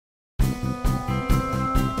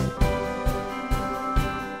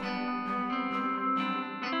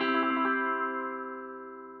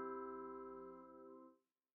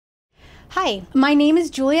Hi, my name is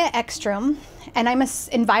Julia Ekstrom, and I'm an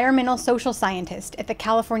environmental social scientist at the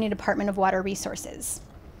California Department of Water Resources.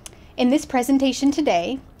 In this presentation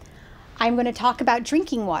today, I'm going to talk about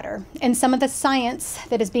drinking water and some of the science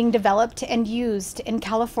that is being developed and used in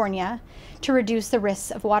California to reduce the risks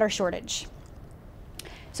of water shortage.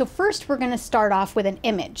 So first, we're going to start off with an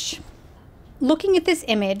image. Looking at this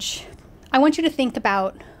image, I want you to think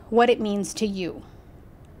about what it means to you.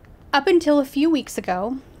 Up until a few weeks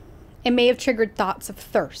ago, it may have triggered thoughts of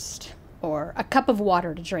thirst or a cup of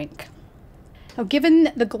water to drink. Now,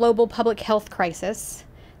 given the global public health crisis,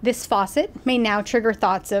 this faucet may now trigger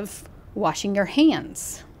thoughts of washing your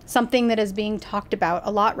hands, something that is being talked about a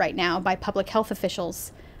lot right now by public health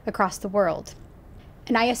officials across the world.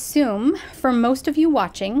 And I assume for most of you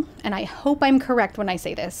watching, and I hope I'm correct when I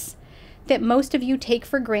say this, that most of you take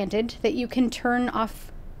for granted that you can turn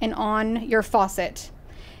off and on your faucet,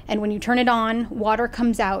 and when you turn it on, water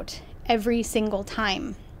comes out every single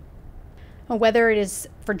time. Whether it is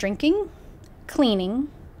for drinking, cleaning,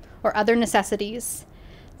 or other necessities,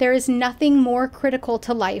 there is nothing more critical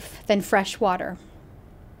to life than fresh water.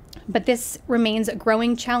 But this remains a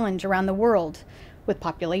growing challenge around the world with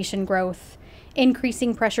population growth,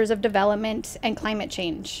 increasing pressures of development, and climate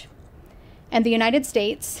change. And the United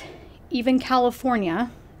States, even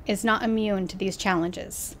California, is not immune to these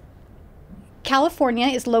challenges. California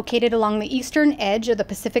is located along the eastern edge of the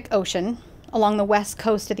Pacific Ocean, along the west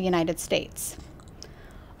coast of the United States.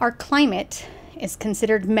 Our climate is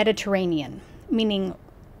considered Mediterranean, meaning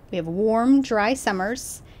we have warm, dry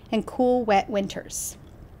summers and cool, wet winters.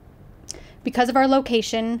 Because of our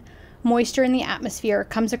location, moisture in the atmosphere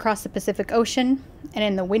comes across the Pacific Ocean, and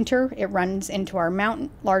in the winter, it runs into our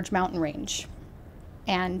large mountain range.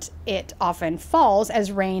 And it often falls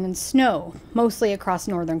as rain and snow, mostly across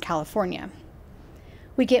Northern California.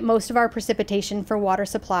 We get most of our precipitation for water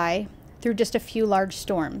supply through just a few large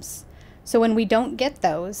storms. So when we don't get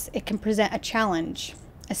those, it can present a challenge,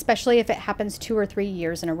 especially if it happens 2 or 3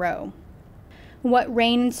 years in a row. What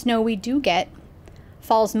rain and snow we do get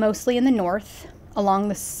falls mostly in the north, on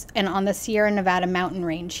the Sierra Nevada mountain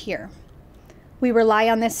range here. We rely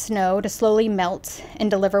on this snow to slowly melt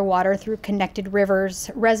and deliver water through connected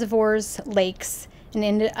rivers, reservoirs, lakes, and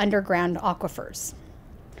into underground aquifers.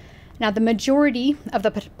 Now, the majority of the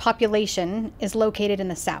population is located in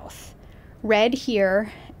the south. Red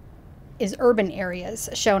here is urban areas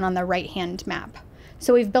shown on the right-hand map.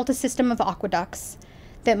 So we've built a system of aqueducts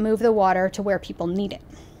that move the water to where people need it.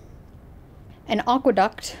 An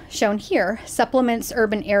aqueduct, shown here, supplements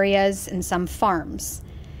urban areas and some farms.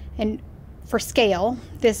 And for scale,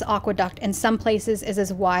 this aqueduct in some places is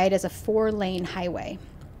as wide as a 4-lane highway.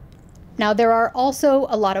 Now, there are also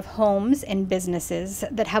a lot of homes and businesses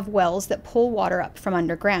that have wells that pull water up from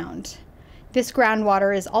underground. This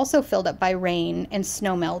groundwater is also filled up by rain and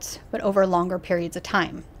snowmelt, but over longer periods of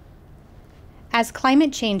time. As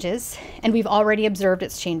climate changes, and we've already observed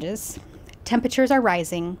its changes, temperatures are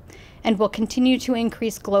rising and will continue to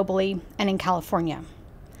increase globally and in California.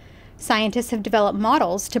 Scientists have developed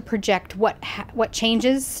models to project what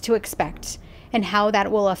changes to expect and how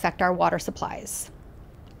that will affect our water supplies.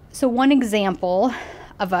 So one example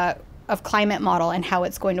of climate model and how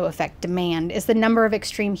it's going to affect demand is the number of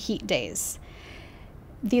extreme heat days.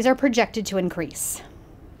 These are projected to increase.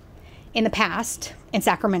 In the past, in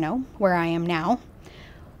Sacramento, where I am now,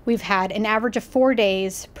 we've had an average of 4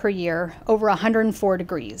 days per year over 104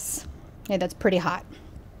 degrees. Okay, that's pretty hot.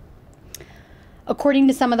 According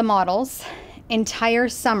to some of the models, entire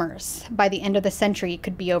summers by the end of the century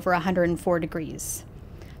could be over 104 degrees.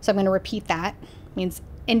 So I'm going to repeat that. It means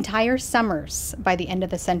entire summers by the end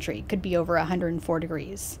of the century could be over 104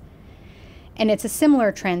 degrees. And it's a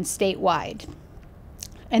similar trend statewide.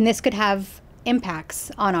 And this could have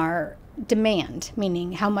impacts on our demand,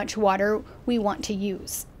 meaning how much water we want to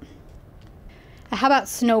use. How about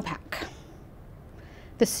snowpack?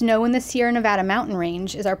 The snow in the Sierra Nevada mountain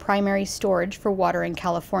range is our primary storage for water in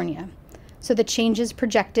California. So the changes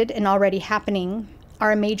projected and already happening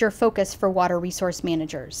are a major focus for water resource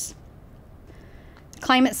managers.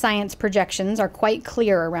 Climate science projections are quite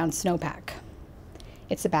clear around snowpack.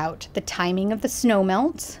 It's about the timing of the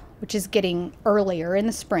snowmelt, which is getting earlier in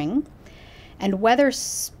the spring, and whether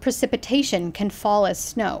precipitation can fall as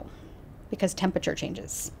snow because temperature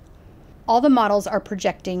changes. All the models are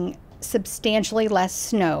projecting substantially less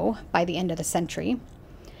snow by the end of the century.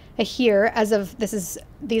 Here,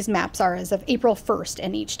 these maps are as of April 1st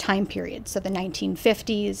in each time period. So the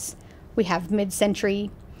 1950s, we have mid-century,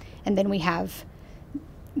 and then we have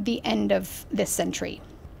the end of this century.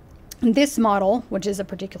 This model, which is a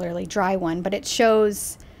particularly dry one, but it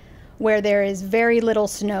shows where there is very little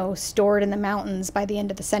snow stored in the mountains by the end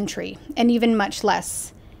of the century, and even much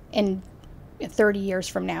less in 30 years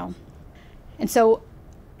from now. And so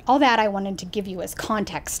all that I wanted to give you as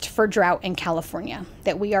context for drought in California,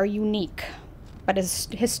 that we are unique, but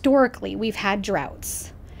historically we've had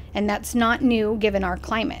droughts, and that's not new given our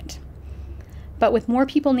climate. But with more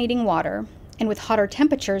people needing water, and with hotter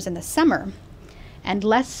temperatures in the summer, and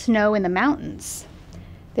less snow in the mountains,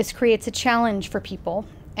 this creates a challenge for people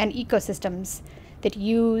and ecosystems that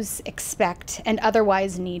use, expect, and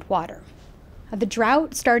otherwise need water. The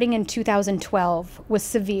drought starting in 2012 was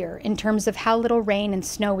severe in terms of how little rain and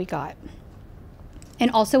snow we got, and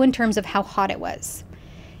also in terms of how hot it was.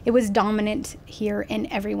 It was dominant here in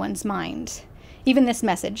everyone's mind. Even this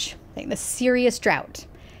message, like the serious drought,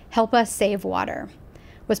 help us save water,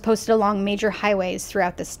 was posted along major highways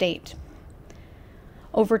throughout the state.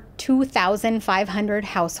 Over 2,500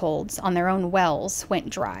 households on their own wells went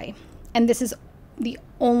dry, and this is the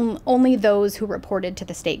only those who reported to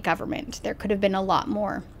the state government. There could have been a lot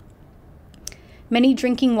more. Many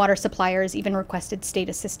drinking water suppliers even requested state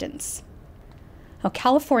assistance. Now,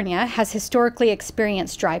 California has historically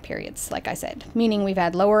experienced dry periods, like I said, meaning we've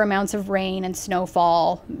had lower amounts of rain and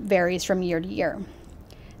snowfall, varies from year to year.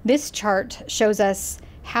 This chart shows us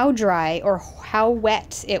how dry or how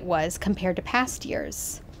wet it was compared to past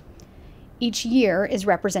years. Each year is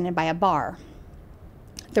represented by a bar.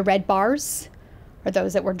 The red bars are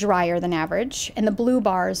those that were drier than average, and the blue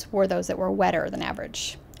bars were those that were wetter than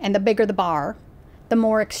average. And the bigger the bar, the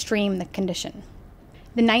more extreme the condition.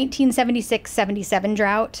 The 1976-77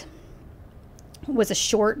 drought was a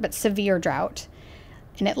short but severe drought,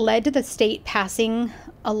 and it led to the state passing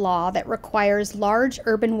a law that requires large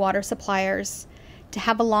urban water suppliers to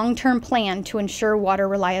have a long-term plan to ensure water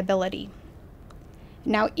reliability.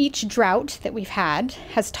 Now, each drought that we've had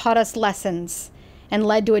has taught us lessons and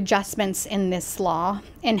led to adjustments in this law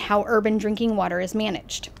and how urban drinking water is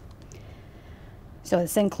managed. So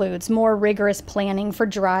this includes more rigorous planning for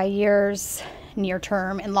dry years, near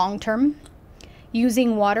term and long term,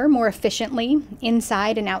 using water more efficiently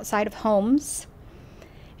inside and outside of homes,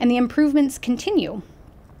 and the improvements continue,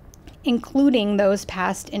 including those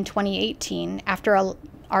passed in 2018 after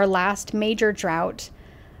our last major drought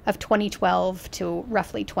of 2012 to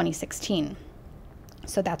roughly 2016.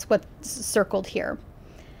 So that's what's circled here.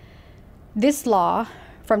 This law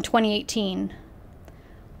from 2018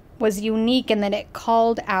 was unique in that it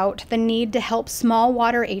called out the need to help small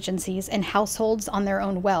water agencies and households on their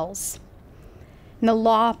own wells. And the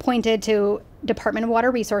law pointed to Department of Water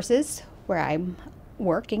Resources, where I'm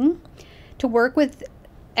working, to work with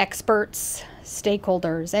experts,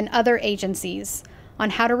 stakeholders, and other agencies on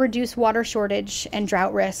how to reduce water shortage and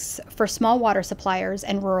drought risks for small water suppliers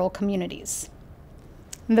and rural communities.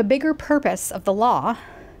 The bigger purpose of the law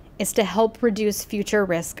is to help reduce future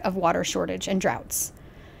risk of water shortage and droughts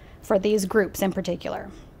for these groups in particular.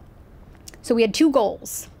 So we had two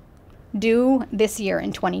goals due this year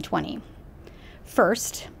in 2020.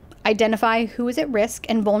 First, identify who is at risk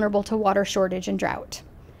and vulnerable to water shortage and drought.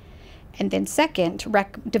 And then second,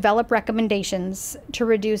 develop recommendations to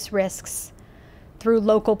reduce risks through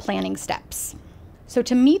local planning steps. So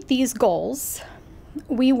to meet these goals,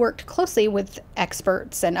 we worked closely with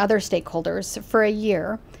experts and other stakeholders for a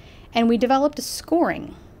year, and we developed a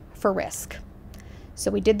scoring for risk. So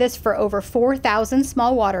we did this for over 4,000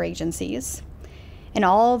 small water agencies in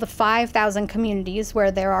all the 5,000 communities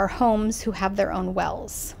where there are homes who have their own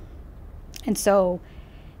wells. And so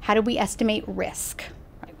how do we estimate risk?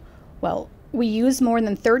 Well, we use more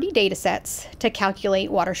than 30 data sets to calculate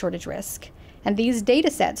water shortage risk. And these data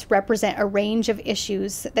sets represent a range of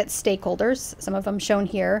issues that stakeholders, some of them shown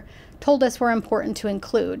here, told us were important to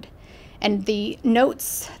include. And the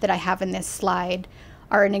notes that I have in this slide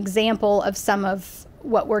are an example of some of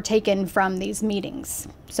what were taken from these meetings.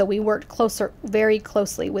 So we worked very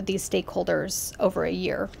closely with these stakeholders over a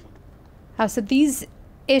year. So these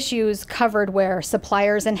issues covered where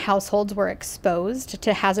suppliers and households were exposed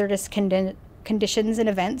to hazardous conditions and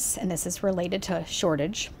events, and this is related to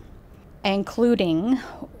shortage, including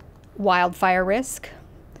wildfire risk,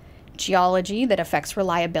 geology that affects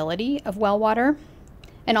reliability of well water,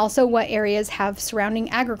 and also what areas have surrounding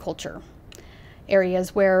agriculture,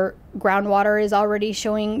 areas where groundwater is already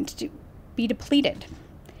showing to be depleted,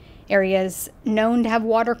 areas known to have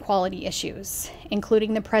water quality issues,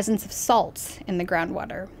 including the presence of salts in the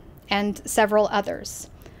groundwater, and several others.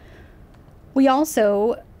 We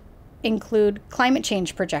also include climate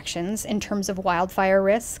change projections in terms of wildfire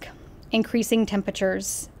risk, increasing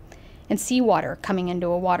temperatures, and seawater coming into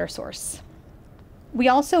a water source. We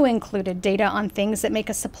also included data on things that make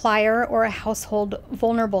a supplier or a household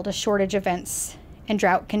vulnerable to shortage events and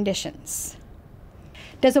drought conditions.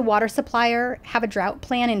 Does a water supplier have a drought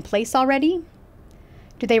plan in place already?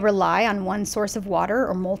 Do they rely on one source of water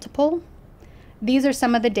or multiple? These are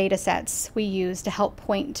some of the data sets we use to help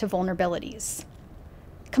point to vulnerabilities.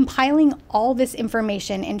 Compiling all this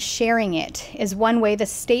information and sharing it is one way the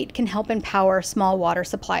state can help empower small water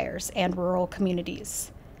suppliers and rural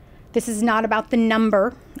communities. This is not about the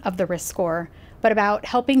number of the risk score, but about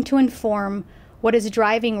helping to inform what is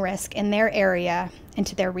driving risk in their area and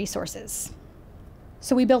to their resources.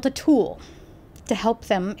 So we built a tool to help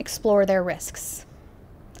them explore their risks.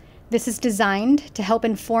 This is designed to help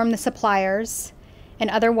inform the suppliers and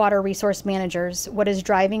other water resource managers what is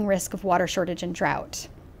driving risk of water shortage and drought.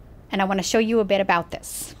 And I want to show you a bit about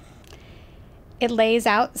this. It lays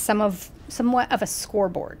out somewhat of a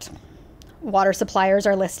scoreboard. Water suppliers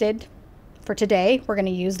are listed. For today, we're going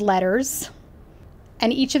to use letters,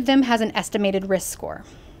 and each of them has an estimated risk score.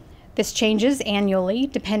 This changes annually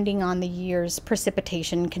depending on the year's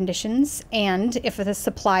precipitation conditions and if the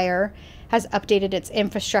supplier has updated its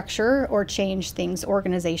infrastructure or changed things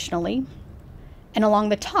organizationally. And along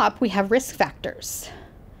the top, we have risk factors.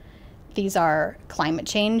 These are climate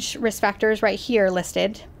change risk factors right here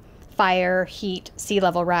listed: fire, heat, sea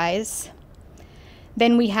level rise.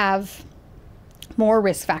 Then we have more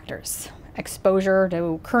risk factors: exposure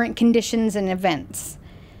to current conditions and events.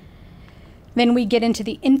 Then we get into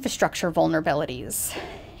the infrastructure vulnerabilities,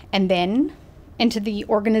 and then into the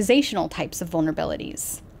organizational types of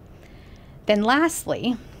vulnerabilities. Then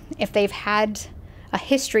lastly, if they've had a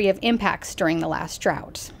history of impacts during the last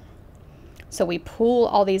drought. So we pool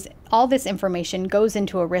all this information goes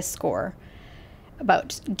into a risk score.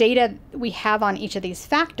 About data we have on each of these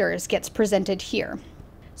factors gets presented here.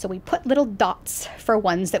 So we put little dots for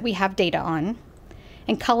ones that we have data on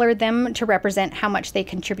and color them to represent how much they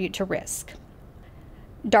contribute to risk.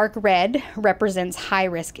 Dark red represents high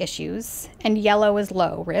risk issues and yellow is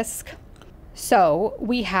low risk. So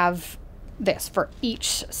we have this for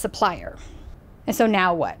each supplier. And so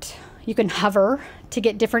now what? You can hover to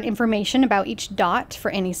get different information about each dot for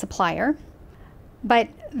any supplier. But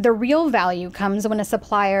the real value comes when a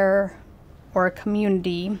supplier or a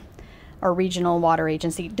community or regional water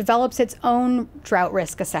agency develops its own drought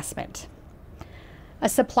risk assessment. A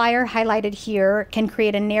supplier highlighted here can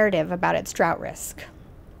create a narrative about its drought risk.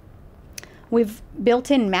 We've built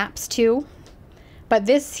in maps too, but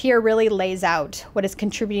this here really lays out what is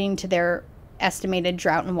contributing to their estimated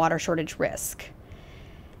drought and water shortage risk.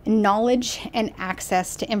 Knowledge and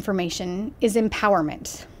access to information is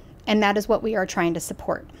empowerment, and that is what we are trying to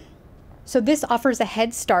support. So this offers a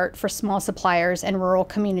head start for small suppliers and rural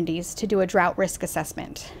communities to do a drought risk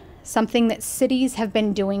assessment, something that cities have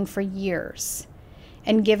been doing for years.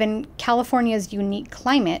 And given California's unique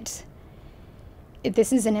climate,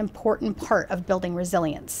 this is an important part of building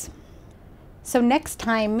resilience. So next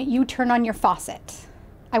time you turn on your faucet,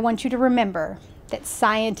 I want you to remember that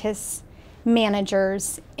scientists,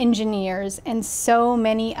 managers, engineers, and so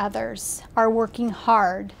many others are working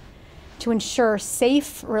hard to ensure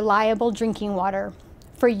safe, reliable drinking water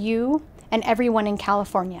for you and everyone in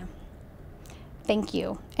California. Thank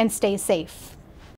you, and stay safe.